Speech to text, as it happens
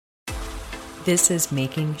This is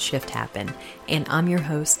Making Shift Happen, and I'm your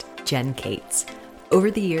host, Jen Cates.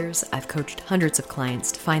 Over the years, I've coached hundreds of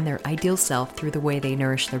clients to find their ideal self through the way they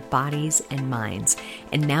nourish their bodies and minds,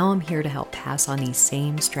 and now I'm here to help pass on these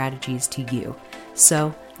same strategies to you.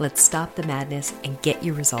 So let's stop the madness and get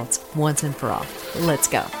your results once and for all. Let's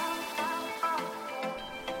go.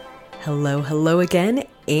 Hello again,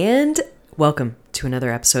 and welcome to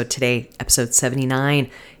another episode today, episode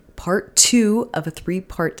 79. Part 2 of a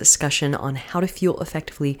 3-part discussion on how to fuel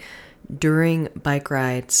effectively during bike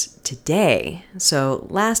rides today. So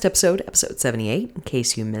last episode 78, in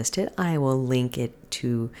case you missed it, I will link it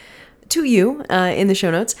to you in the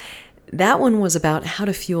show notes. That one was about how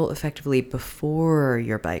to fuel effectively before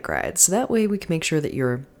your bike ride. So that way we can make sure that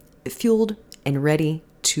you're fueled and ready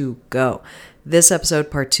to go. This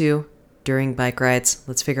episode, part 2, during bike rides,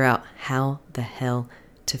 let's figure out how the hell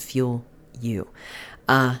to fuel you.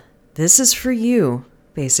 This is for you,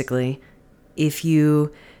 basically, if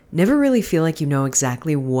you never really feel like you know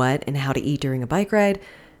exactly what and how to eat during a bike ride.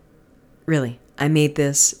 Really, I made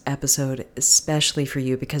this episode especially for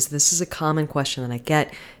you because this is a common question that I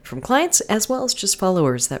get from clients as well as just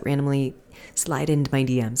followers that randomly slide into my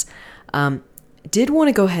DMs. Did want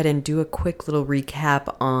to go ahead and do a quick little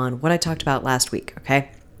recap on what I talked about last week,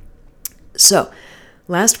 okay? So,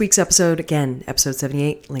 last week's episode, again, episode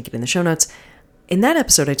 78, link it in the show notes. In that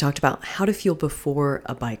episode, I talked about how to fuel before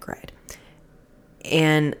a bike ride.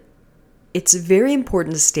 And it's very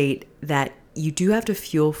important to state that you do have to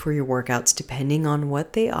fuel for your workouts depending on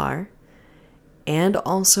what they are, and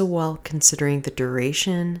also while considering the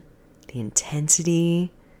duration, the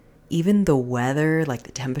intensity, even the weather, like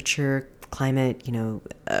the temperature, climate,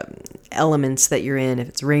 elements that you're in, if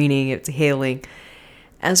it's raining, if it's hailing,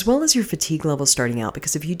 as well as your fatigue level starting out.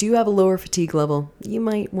 Because if you do have a lower fatigue level, you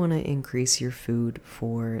might want to increase your food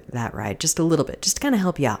for that ride just a little bit, just to kind of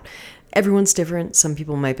help you out. Everyone's different. Some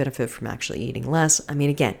people might benefit from actually eating less. I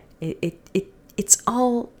mean, again, it's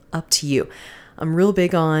all up to you. I'm real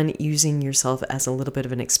big on using yourself as a little bit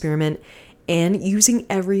of an experiment and using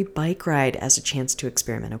every bike ride as a chance to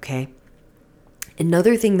experiment, okay?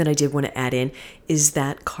 Another thing that I did want to add in is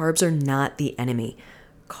that carbs are not the enemy.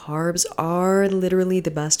 Carbs are literally the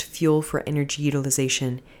best fuel for energy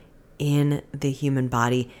utilization in the human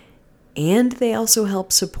body, and they also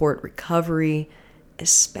help support recovery,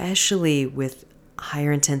 especially with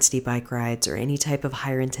higher intensity bike rides or any type of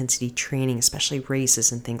higher intensity training, especially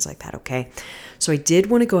races and things like that, okay? So I did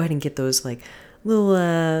want to go ahead and get those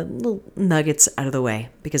little nuggets out of the way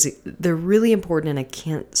because they're really important and I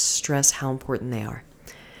can't stress how important they are.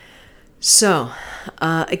 So,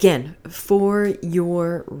 again, for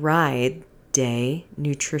your ride day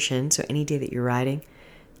nutrition, so any day that you're riding,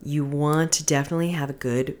 you want to definitely have a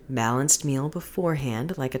good balanced meal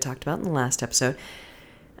beforehand, like I talked about in the last episode.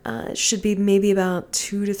 It should be maybe about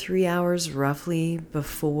 2 to 3 hours roughly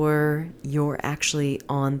before you're actually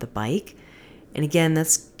on the bike. And again,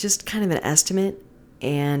 that's just kind of an estimate.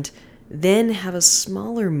 And then have a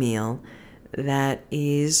smaller meal that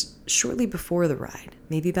is shortly before the ride,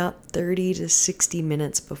 maybe about 30 to 60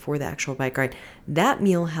 minutes before the actual bike ride. That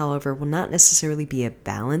meal, however, will not necessarily be a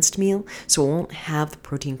balanced meal, so it won't have the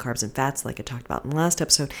protein, carbs, and fats like I talked about in the last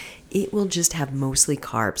episode. It will just have mostly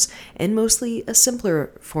carbs and mostly a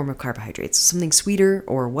simpler form of carbohydrates, something sweeter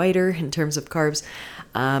or whiter in terms of carbs.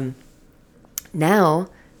 Now,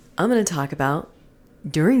 I'm going to talk about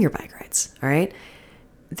during your bike rides, all right?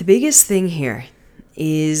 The biggest thing here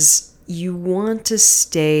is you want to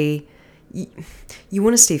stay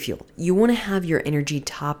fueled. You want to have your energy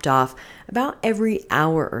topped off about every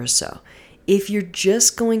hour or so. If you're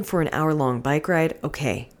just going for an hour-long bike ride,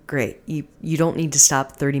 okay, great. You don't need to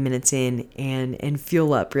stop 30 minutes in and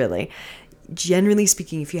fuel up, really. Generally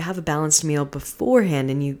speaking, if you have a balanced meal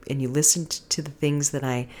beforehand and you listen to the things that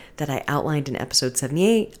I outlined in episode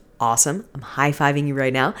 78, awesome. I'm high-fiving you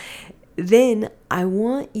right now. Then I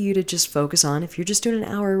want you to just focus on, if you're just doing an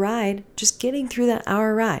hour ride, just getting through that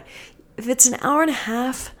hour ride. If it's an hour and a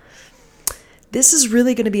half, this is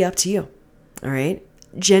really going to be up to you, all right?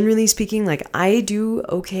 Generally speaking, like I do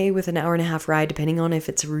okay with an hour and a half ride, depending on if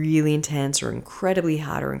it's really intense or incredibly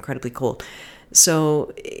hot or incredibly cold.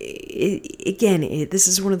 So this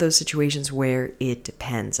is one of those situations where it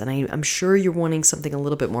depends. And I'm sure you're wanting something a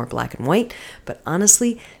little bit more black and white, but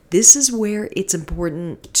honestly, this is where it's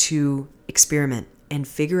important to experiment and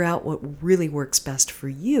figure out what really works best for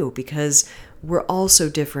you, because we're all so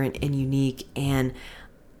different and unique, and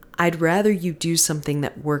I'd rather you do something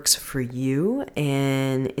that works for you,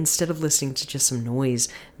 and instead of listening to just some noise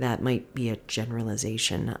that might be a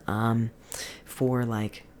generalization for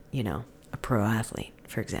a pro athlete,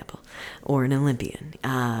 for example, or an Olympian,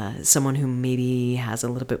 someone who maybe has a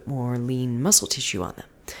little bit more lean muscle tissue on them.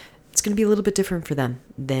 It's going to be a little bit different for them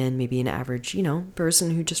than maybe an average,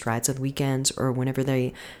 person who just rides on the weekends or whenever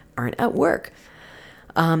they aren't at work.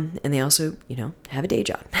 And they also, have a day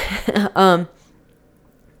job.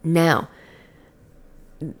 Now,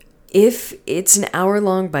 if it's an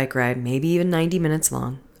hour-long bike ride, maybe even 90 minutes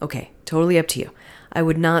long, okay, totally up to you. I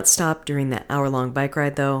would not stop during that hour-long bike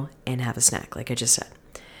ride, though, and have a snack, like I just said.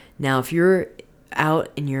 Now, if you're out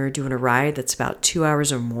and you're doing a ride that's about 2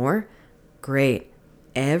 hours or more, great.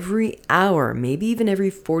 Every hour, maybe even every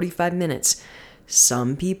 45 minutes.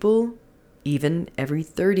 Some people, even every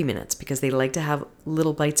 30 minutes, because they like to have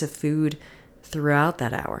little bites of food throughout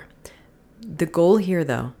that hour. The goal here,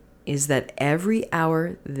 though, is that every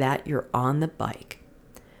hour that you're on the bike,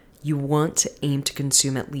 you want to aim to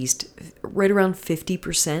consume at least right around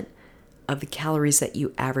 50% of the calories that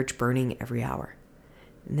you average burning every hour.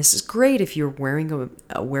 And this is great if you're wearing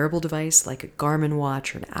a wearable device like a Garmin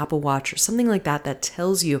watch or an Apple Watch or something like that that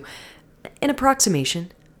tells you an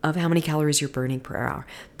approximation of how many calories you're burning per hour.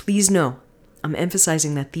 Please know, I'm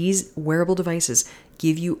emphasizing that these wearable devices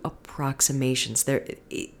give you approximations.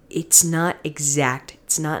 It's not exact.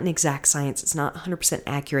 It's not an exact science. It's not 100%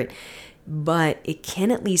 accurate, but it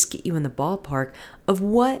can at least get you in the ballpark of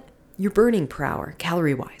what you're burning per hour,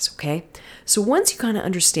 calorie-wise, okay? So once you kind of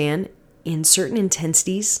understand in certain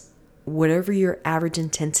intensities, whatever your average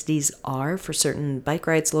intensities are for certain bike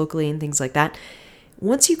rides locally and things like that,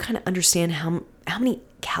 once you kind of understand how many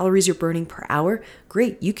calories you're burning per hour,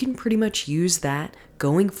 great, you can pretty much use that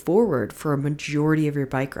going forward for a majority of your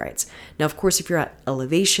bike rides. Now, of course, if you're at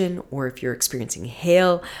elevation or if you're experiencing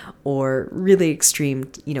hail or really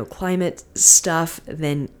extreme, climate stuff,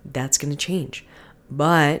 then that's going to change.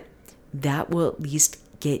 But that will at least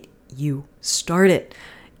get you started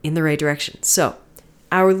in the right direction. So,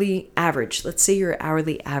 hourly average. Let's say your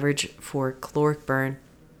hourly average for caloric burn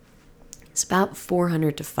is about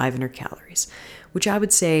 400 to 500 calories, which I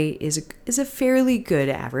would say is a fairly good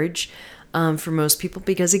average for most people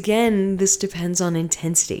because, again, this depends on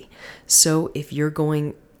intensity. So if you're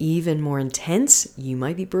going even more intense, you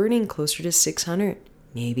might be burning closer to 600,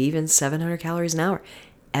 maybe even 700 calories an hour.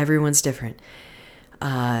 Everyone's different.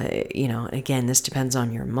 Again, this depends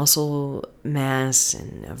on your muscle mass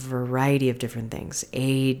and a variety of different things.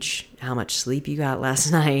 Age, how much sleep you got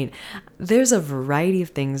last night. There's a variety of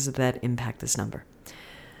things that impact this number.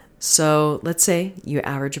 So let's say you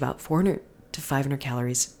average about 400 to 500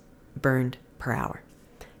 calories burned per hour.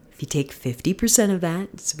 If you take 50% of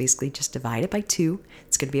that, so basically just divide it by 2,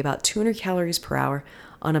 it's going to be about 200 calories per hour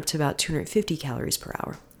on up to about 250 calories per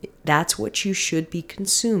hour. That's what you should be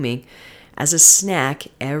consuming as a snack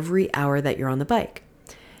every hour that you're on the bike.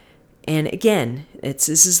 And again, this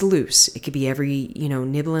is loose. It could be every,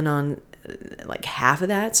 nibbling on like half of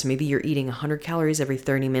that. So maybe you're eating 100 calories every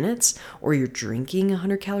 30 minutes, or you're drinking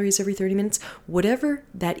 100 calories every 30 minutes, whatever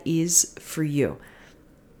that is for you.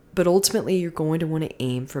 But ultimately, you're going to want to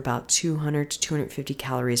aim for about 200 to 250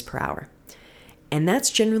 calories per hour. And that's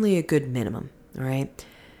generally a good minimum, all right?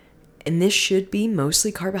 And this should be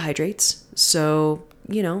mostly carbohydrates. So,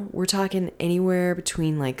 we're talking anywhere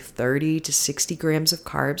between like 30 to 60 grams of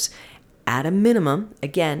carbs at a minimum,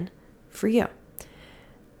 again, for you.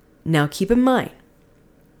 Now, keep in mind,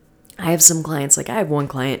 I have some clients, like I have one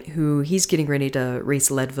client who he's getting ready to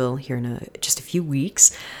race Leadville here in just a few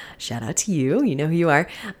weeks. Shout out to you. You know who you are.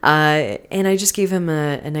 And I just gave him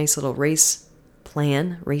a nice little race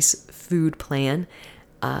food plan.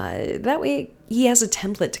 That way he has a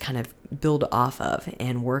template to kind of build off of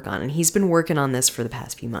and work on. And he's been working on this for the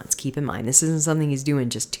past few months. Keep in mind, this isn't something he's doing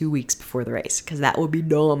just 2 weeks before the race, because that would be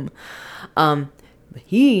dumb. But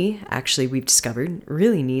he actually, we've discovered,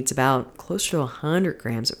 really needs about closer to 100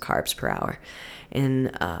 grams of carbs per hour. And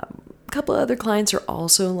a couple of other clients are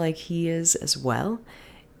also like he is as well.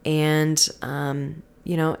 And,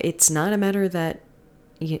 it's not a matter that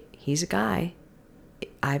he's a guy.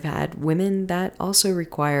 I've had women that also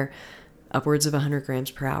require upwards of 100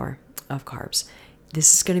 grams per hour of carbs.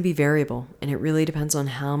 This is going to be variable, and it really depends on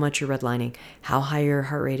how much you're redlining, how high your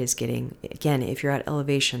heart rate is getting. Again, if you're at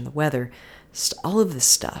elevation, the weather, all of this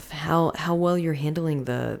stuff, how well you're handling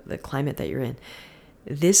the climate that you're in.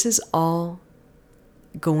 This is all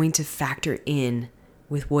going to factor in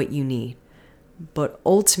with what you need. But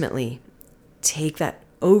ultimately, take that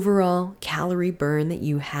overall calorie burn that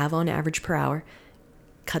you have on average per hour,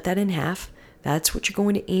 cut that in half. That's what you're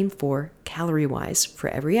going to aim for calorie-wise for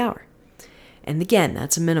every hour. And again,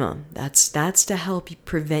 that's a minimum. That's to help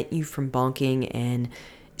prevent you from bonking and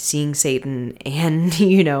seeing Satan and,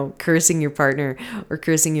 cursing your partner or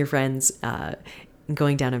cursing your friends,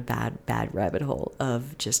 going down a bad rabbit hole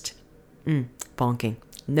of just bonking.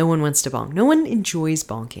 No one wants to bonk. No one enjoys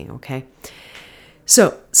bonking, okay?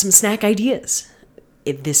 So, some snack ideas.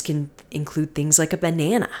 If this can include things like a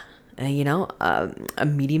banana, a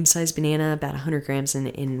medium-sized banana, about 100 grams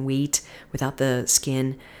in weight without the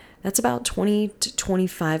skin. That's about 20 to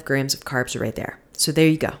 25 grams of carbs right there. So there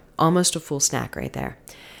you go. Almost a full snack right there.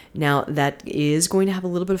 Now, that is going to have a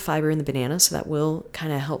little bit of fiber in the banana, so that will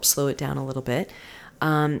kind of help slow it down a little bit.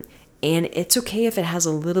 And it's okay if it has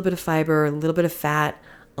a little bit of fiber, a little bit of fat,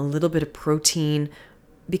 a little bit of protein,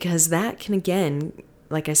 because that can, again,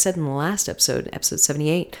 like I said in the last episode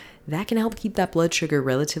 78, that can help keep that blood sugar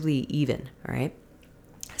relatively even, all right?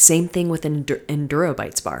 Same thing with an Enduro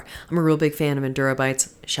Bites bar. I'm a real big fan of Enduro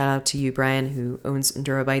Bites. Shout out to you, Brian, who owns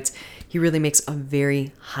Enduro Bites. He really makes a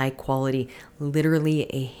very high quality, literally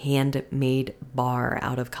a handmade bar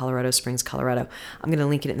out of Colorado Springs, Colorado. I'm going to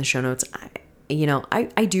link it in the show notes.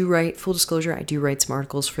 I do write, full disclosure, I do write some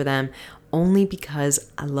articles for them only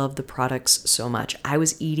because I love the products so much. I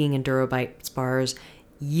was eating Enduro Bites bars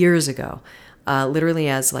years ago. Literally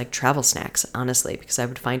as like travel snacks, honestly, because I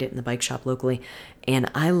would find it in the bike shop locally. And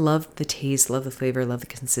I love the taste, love the flavor, love the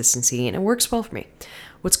consistency, and it works well for me.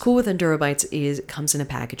 What's cool with Enduro Bites is it comes in a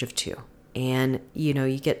package of 2. And,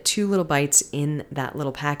 you get 2 little bites in that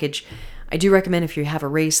little package. I do recommend if you have a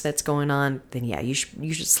race that's going on, then yeah, you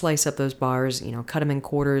should slice up those bars, cut them in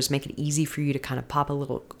quarters, make it easy for you to kind of pop a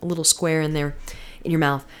little square in there in your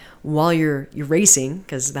mouth while you're racing,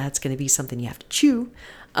 because that's going to be something you have to chew.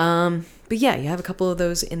 But yeah, you have a couple of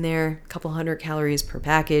those in there, a couple 100 calories per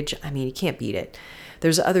package. I mean, you can't beat it.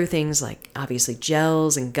 There's other things like obviously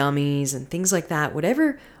gels and gummies and things like that.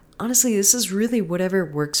 Whatever, honestly, this is really whatever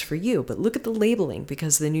works for you. But look at the labeling,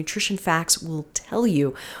 because the nutrition facts will tell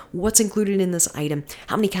you what's included in this item,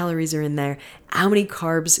 how many calories are in there, how many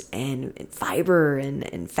carbs and fiber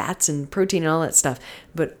and fats and protein and all that stuff.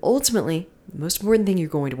 But ultimately, the most important thing you're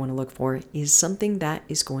going to want to look for is something that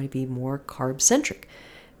is going to be more carb-centric.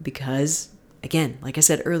 Because, again, like I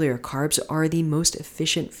said earlier, carbs are the most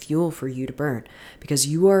efficient fuel for you to burn, because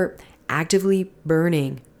you are actively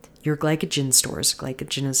burning your glycogen stores.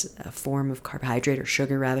 Glycogen is a form of carbohydrate, or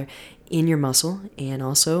sugar rather, in your muscle, and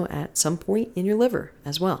also at some point in your liver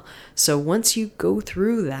as well. So once you go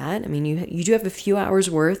through that, I mean, you do have a few hours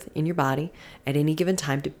worth in your body at any given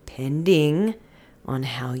time, depending on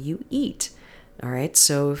how you eat. All right,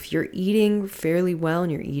 so if you're eating fairly well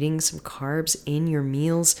and you're eating some carbs in your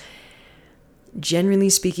meals, generally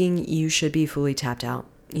speaking, you should be fully tapped out,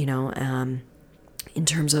 in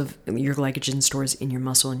terms of your glycogen stores in your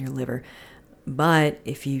muscle and your liver. But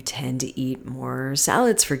if you tend to eat more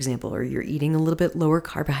salads, for example, or you're eating a little bit lower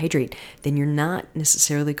carbohydrate, then you're not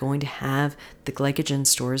necessarily going to have the glycogen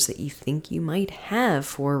stores that you think you might have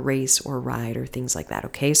for a race or ride or things like that,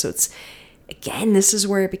 okay? So again, this is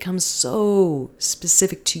where it becomes so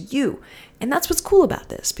specific to you. And that's what's cool about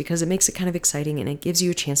this, because it makes it kind of exciting and it gives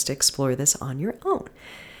you a chance to explore this on your own.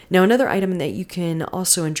 Now, another item that you can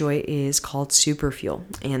also enjoy is called Superfuel,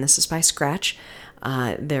 and this is by Scratch.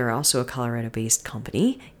 They're also a Colorado-based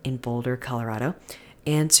company in Boulder, Colorado.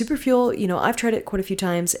 And Superfuel, I've tried it quite a few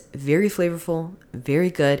times. Very flavorful, very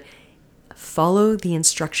good. Follow the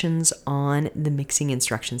instructions on the mixing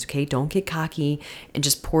instructions, okay? Don't get cocky and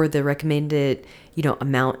just pour the recommended,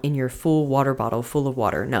 amount in your full water bottle full of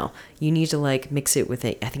water. No, you need to mix it with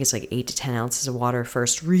I think it's 8 to 10 ounces of water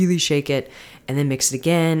first, really shake it, and then mix it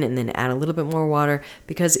again, and then add a little bit more water,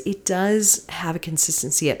 because it does have a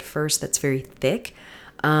consistency at first that's very thick.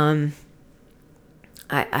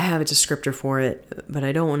 I have a descriptor for it, but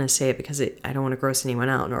I don't want to say it because I don't want to gross anyone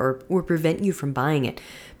out or prevent you from buying it.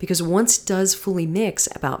 Because once it does fully mix,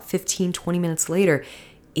 about 15, 20 minutes later,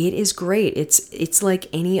 it is great. It's like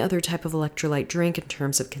any other type of electrolyte drink in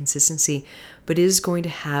terms of consistency, but it is going to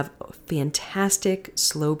have a fantastic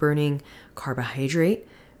slow-burning carbohydrate,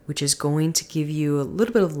 which is going to give you a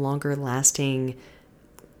little bit of longer-lasting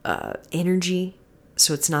energy.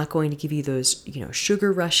 So it's not going to give you those,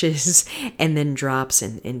 sugar rushes and then drops,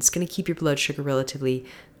 and it's going to keep your blood sugar relatively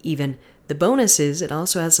even. The bonus is it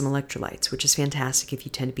also has some electrolytes, which is fantastic if you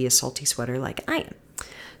tend to be a salty sweater like I am.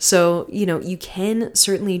 So, you can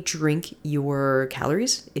certainly drink your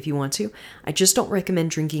calories if you want to. I just don't recommend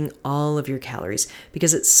drinking all of your calories,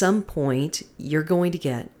 because at some point you're going to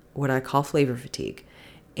get what I call flavor fatigue.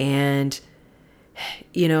 And,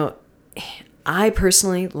 I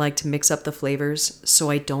personally like to mix up the flavors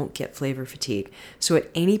so I don't get flavor fatigue. So at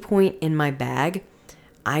any point in my bag,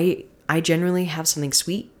 I generally have something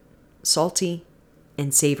sweet, salty,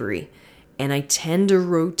 and savory. And I tend to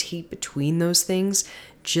rotate between those things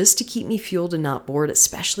just to keep me fueled and not bored,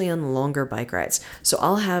 especially on longer bike rides. So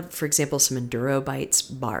I'll have, for example, some Enduro Bites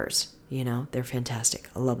bars. They're fantastic.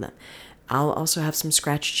 I love them. I'll also have some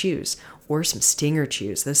Scratch Chews or some Stinger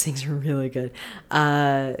Chews. Those things are really good.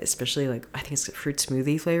 Especially I think it's a fruit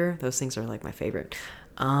smoothie flavor. Those things are my favorite.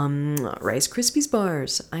 Rice Krispies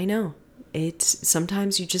bars. I know.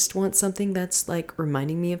 Sometimes you just want something that's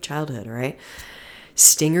reminding me of childhood, right?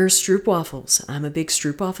 Stinger Stroopwafels. I'm a big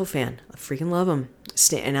Stroopwafel fan. I freaking love them.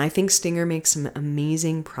 And I think Stinger makes some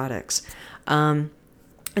amazing products. And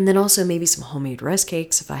then also maybe some homemade rest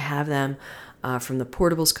cakes if I have them from the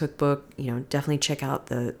Portables cookbook. Definitely check out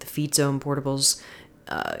the Feed Zone Portables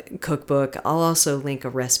cookbook. I'll also link a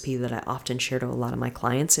recipe that I often share to a lot of my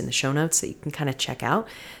clients in the show notes that you can kind of check out.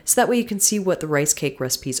 So that way you can see what the rice cake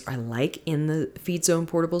recipes are like in the Feed Zone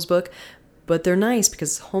Portables book. But they're nice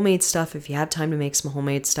because homemade stuff, if you have time to make some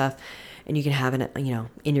homemade stuff, and you can have it,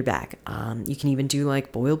 in your bag. You can even do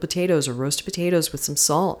boiled potatoes or roasted potatoes with some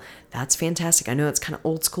salt. That's fantastic. I know it's kind of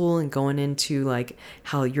old school and going into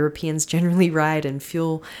how Europeans generally ride and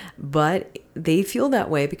fuel, but they feel that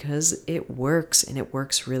way because it works, and it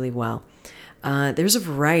works really well. There's a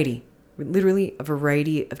variety, literally a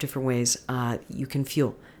variety of different ways you can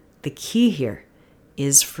fuel. The key here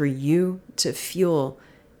is for you to fuel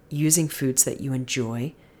using foods that you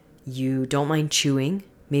enjoy, you don't mind chewing.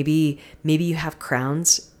 Maybe you have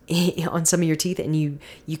crowns on some of your teeth and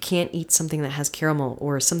you can't eat something that has caramel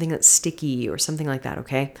or something that's sticky or something like that,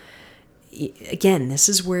 okay? Again, this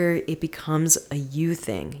is where it becomes a you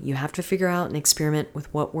thing. You have to figure out and experiment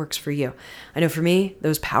with what works for you. I know for me,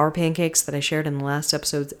 those power pancakes that I shared in the last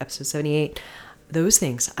episode 78, those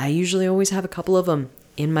things, I usually always have a couple of them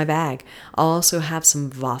in my bag. I'll also have some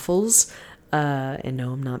waffles. And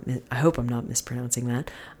no, I hope I'm not mispronouncing that.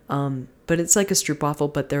 But it's like a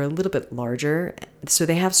Stroopwafel, but they're a little bit larger. So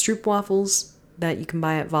they have Stroopwafels that you can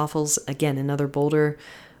buy at Waffles. Again, another Boulder,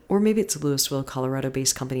 or maybe it's a Louisville,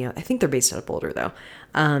 Colorado-based company. I think they're based out of Boulder, though.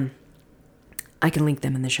 I can link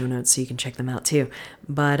them in the show notes so you can check them out, too.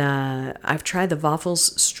 But I've tried the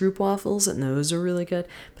Waffles Stroopwafels, and those are really good.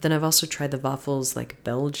 But then I've also tried the Waffles,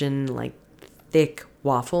 Belgian, thick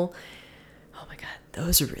waffle.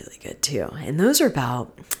 Those are really good too. And those are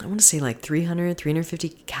about, I want to say 350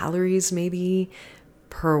 calories maybe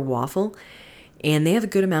per waffle. And they have a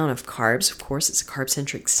good amount of carbs. Of course, it's a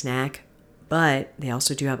carb-centric snack, but they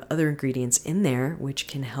also do have other ingredients in there which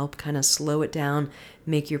can help kind of slow it down,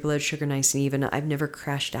 make your blood sugar nice and even. I've never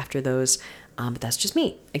crashed after those, but that's just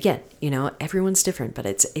me. Again, everyone's different, but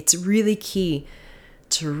it's really key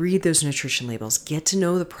to read those nutrition labels. Get to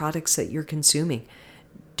know the products that you're consuming.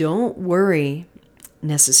 Don't worry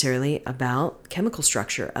necessarily about chemical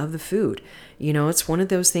structure of the food. It's one of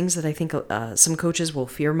those things that I think some coaches will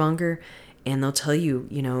fearmonger, and they'll tell you,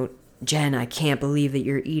 Jen, I can't believe that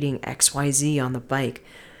you're eating XYZ on the bike.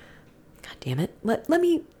 God damn it. Let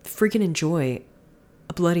me freaking enjoy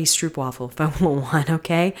a bloody Stroopwafel if I want one,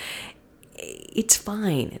 okay? It's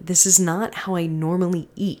fine. This is not how I normally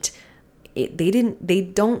eat. They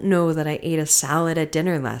don't know that I ate a salad at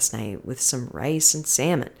dinner last night with some rice and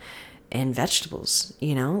salmon and vegetables,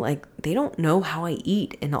 they don't know how I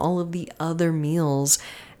eat in all of the other meals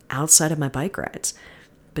outside of my bike rides.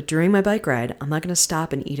 But during my bike ride, I'm not going to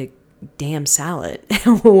stop and eat a damn salad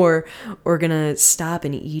or going to stop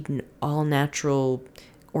and eat an all natural,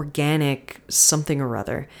 organic something or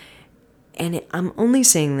other. And I'm only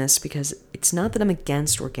saying this because it's not that I'm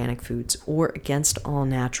against organic foods or against all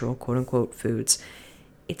natural, quote unquote, foods.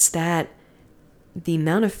 It's that the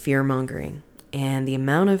amount of fear mongering and the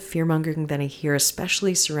amount of fear-mongering that I hear,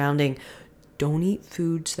 especially surrounding don't eat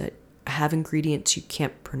foods that have ingredients you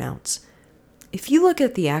can't pronounce. If you look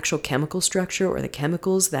at the actual chemical structure or the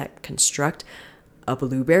chemicals that construct a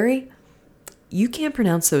blueberry, you can't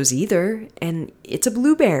pronounce those either, and it's a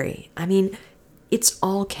blueberry. I mean, it's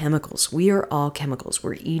all chemicals. We are all chemicals.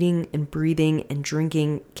 We're eating and breathing and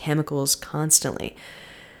drinking chemicals constantly.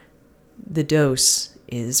 The dose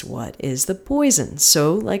is what is the poison.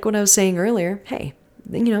 So like what I was saying earlier, hey,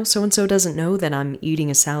 so-and-so doesn't know that I'm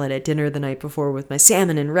eating a salad at dinner the night before with my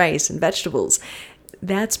salmon and rice and vegetables.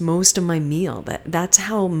 That's most of my meal. That's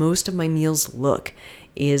how most of my meals look,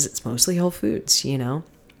 is it's mostly whole foods,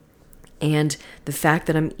 And the fact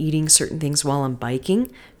that I'm eating certain things while I'm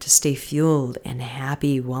biking to stay fueled and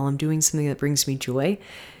happy while I'm doing something that brings me joy,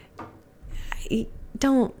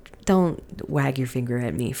 don't wag your finger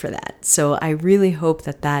at me for that. So I really hope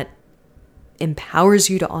that empowers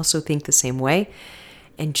you to also think the same way.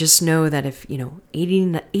 And just know that if, 80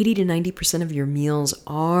 to 90% of your meals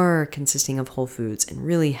are consisting of whole foods and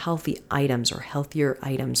really healthy items, or healthier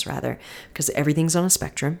items rather, because everything's on a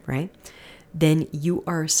spectrum, right? then you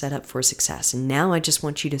are set up for success. And now I just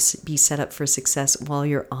want you to be set up for success while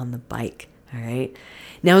you're on the bike. All right.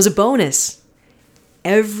 Now, as a bonus,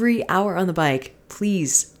 every hour on the bike,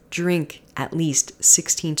 please drink at least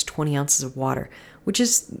 16 to 20 ounces of water, which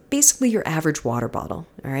is basically your average water bottle.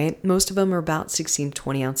 All right. Most of them are about 16 to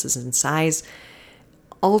 20 ounces in size.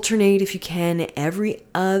 Alternate, if you can, every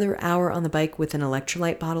other hour on the bike with an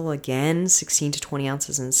electrolyte bottle. Again, 16 to 20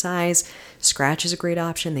 ounces in size. Scratch is a great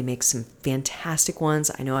option. They make some fantastic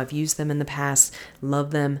ones. I know I've used them in the past.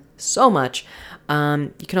 Love them so much.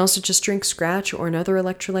 You can also just drink Scratch or another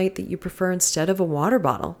electrolyte that you prefer instead of a water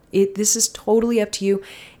bottle. This is totally up to you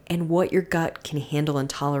and what your gut can handle and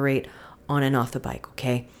tolerate on and off the bike,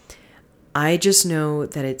 okay? I just know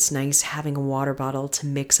that it's nice having a water bottle to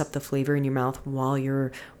mix up the flavor in your mouth while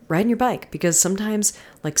you're riding your bike, because sometimes,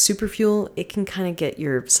 like super fuel, it can kind of get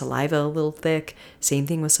your saliva a little thick. Same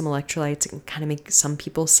thing with some electrolytes. It can kind of make some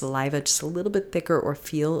people's saliva just a little bit thicker or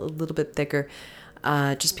feel a little bit thicker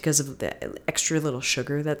just because of the extra little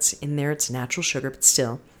sugar that's in there. It's natural sugar, but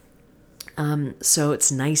still. So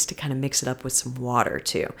it's nice to kind of mix it up with some water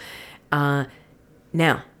too.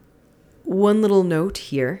 Now, one little note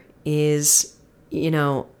here is,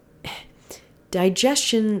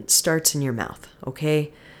 digestion starts in your mouth,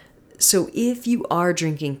 okay? So if you are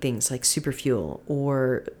drinking things like super fuel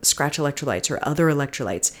or Scratch electrolytes or other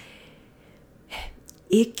electrolytes,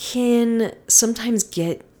 it can sometimes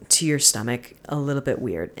get to your stomach a little bit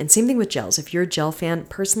weird. And same thing with gels. If you're a gel fan,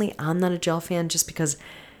 personally, I'm not a gel fan just because,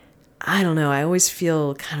 I don't know, I always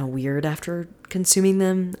feel kind of weird after consuming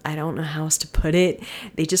them. I don't know how else to put it.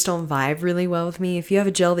 They just don't vibe really well with me. If you have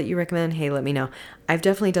a gel that you recommend, hey, let me know. I've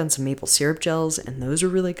definitely done some maple syrup gels, and those are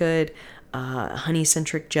really good.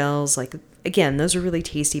 Honey-centric gels, like, again, those are really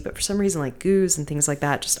tasty, but for some reason, like goos and things like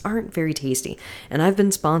that just aren't very tasty. And I've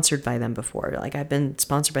been sponsored by them before. Like, I've been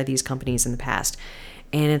sponsored by these companies in the past.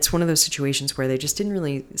 And it's one of those situations where they just didn't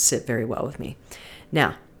really sit very well with me.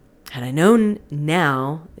 Now, had I known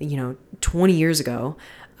now, 20 years ago,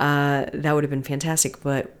 that would have been fantastic.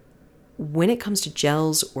 But when it comes to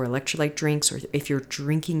gels or electrolyte drinks, or if you're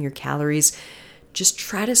drinking your calories, just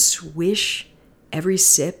try to swish every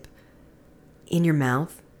sip in your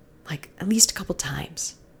mouth, like at least a couple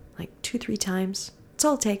times, like 2-3 times. That's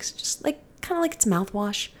all it takes. Just like kind of like it's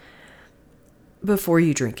mouthwash before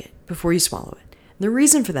you drink it, before you swallow it. And the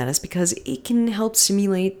reason for that is because it can help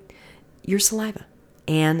stimulate your saliva.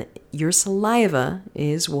 And your saliva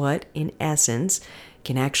is what, in essence,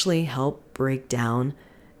 can actually help break down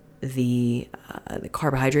the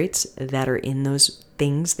carbohydrates that are in those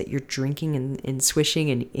things that you're drinking and swishing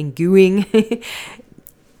and gooing.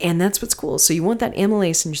 And that's what's cool. So you want that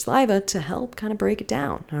amylase in your saliva to help kind of break it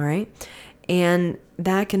down, all right? And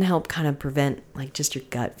that can help kind of prevent like just your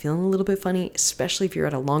gut feeling a little bit funny, especially if you're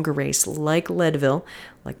at a longer race like Leadville,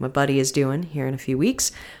 like my buddy is doing here in a few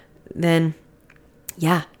weeks. Then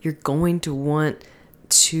yeah, you're going to want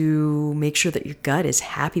to make sure that your gut is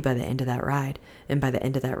happy by the end of that ride and by the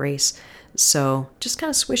end of that race. So just kind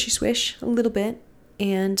of swish a little bit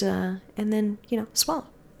and then, swallow.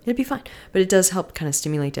 It'll be fine. But it does help kind of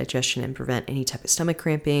stimulate digestion and prevent any type of stomach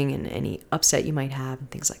cramping and any upset you might have and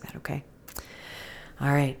things like that, okay?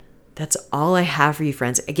 All right. That's all I have for you,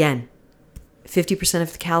 friends. Again, 50%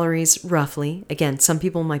 of the calories, roughly. Again, some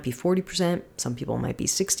people might be 40%, some people might be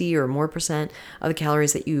 60 or more percent of the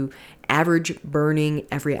calories that you average burning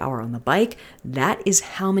every hour on the bike. That is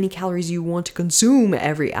how many calories you want to consume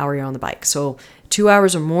every hour you're on the bike. So 2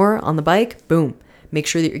 hours or more on the bike, boom. Make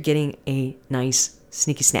sure that you're getting a nice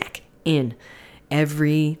sneaky snack in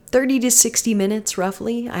every 30 to 60 minutes,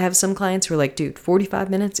 roughly. I have some clients who are like, dude, 45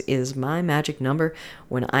 minutes is my magic number.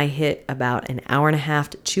 When I hit about an hour and a half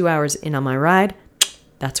to 2 hours in on my ride,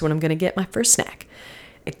 that's when I'm going to get my first snack.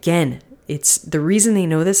 Again, it's the reason they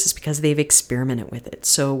know this is because they've experimented with it.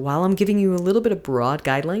 So while I'm giving you a little bit of broad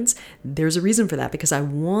guidelines, there's a reason for that, because I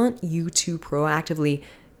want you to proactively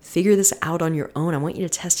figure this out on your own. I want you to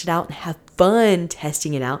test it out and have fun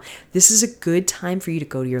testing it out. This is a good time for you to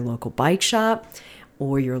go to your local bike shop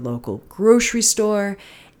or your local grocery store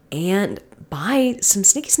and buy some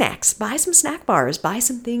sneaky snacks, buy some snack bars, buy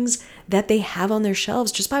some things that they have on their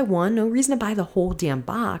shelves. Just buy one. No reason to buy the whole damn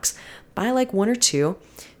box. Buy like one or two.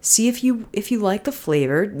 See if you like the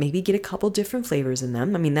flavor. Maybe get a couple different flavors in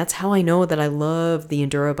them. I mean, that's how I know that I love the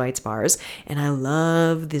Enduro Bites bars and I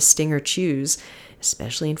love the Stinger Chews,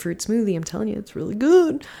 especially in fruit smoothie. I'm telling you, it's really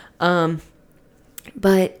good.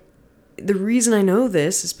 But the reason I know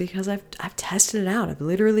this is because I've tested it out. I've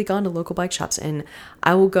literally gone to local bike shops and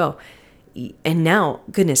I will go. And now,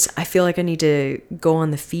 goodness, I feel like I need to go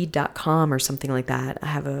on the feed.com or something like that. I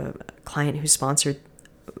have a client who's sponsored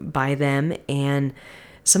by them, and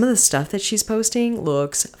some of the stuff that she's posting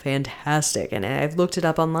looks fantastic. And I've looked it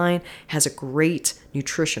up online. Has a great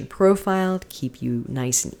nutrition profile to keep you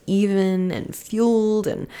nice and even and fueled.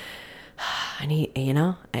 And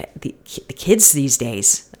the kids these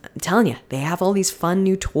days, I'm telling you, they have all these fun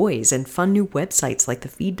new toys and fun new websites like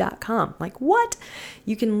thefeed.com. Like, what?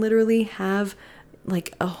 You can literally have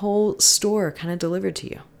like a whole store kind of delivered to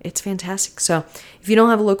you. It's fantastic. So if you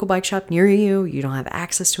don't have a local bike shop near you, you don't have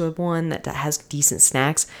access to one that has decent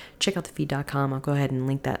snacks, check out thefeed.com. I'll go ahead and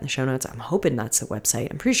link that in the show notes. I'm hoping that's the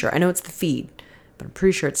website. I'm pretty sure. I know it's the feed, but I'm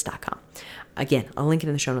pretty sure it's .com. Again, I'll link it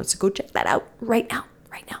in the show notes. So go check that out right now.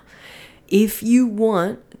 If you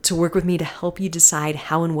want to work with me to help you decide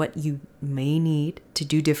how and what you may need to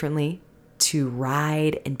do differently to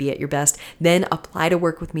ride and be at your best, then apply to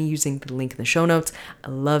work with me using the link in the show notes. I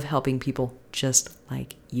love helping people just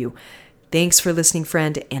like you. Thanks for listening,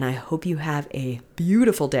 friend, and I hope you have a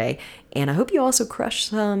beautiful day, and I hope you also crush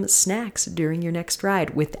some snacks during your next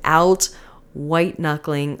ride without white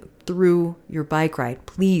knuckling through your bike ride.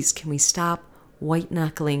 Please, can we stop white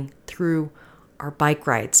knuckling through our bike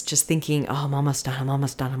rides, just thinking, oh, I'm almost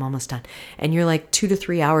done. And you're like 2 to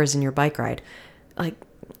 3 hours in your bike ride. Like,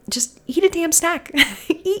 just eat a damn snack.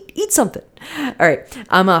 eat something. All right,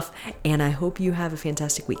 I'm off, and I hope you have a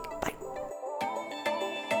fantastic week. Bye.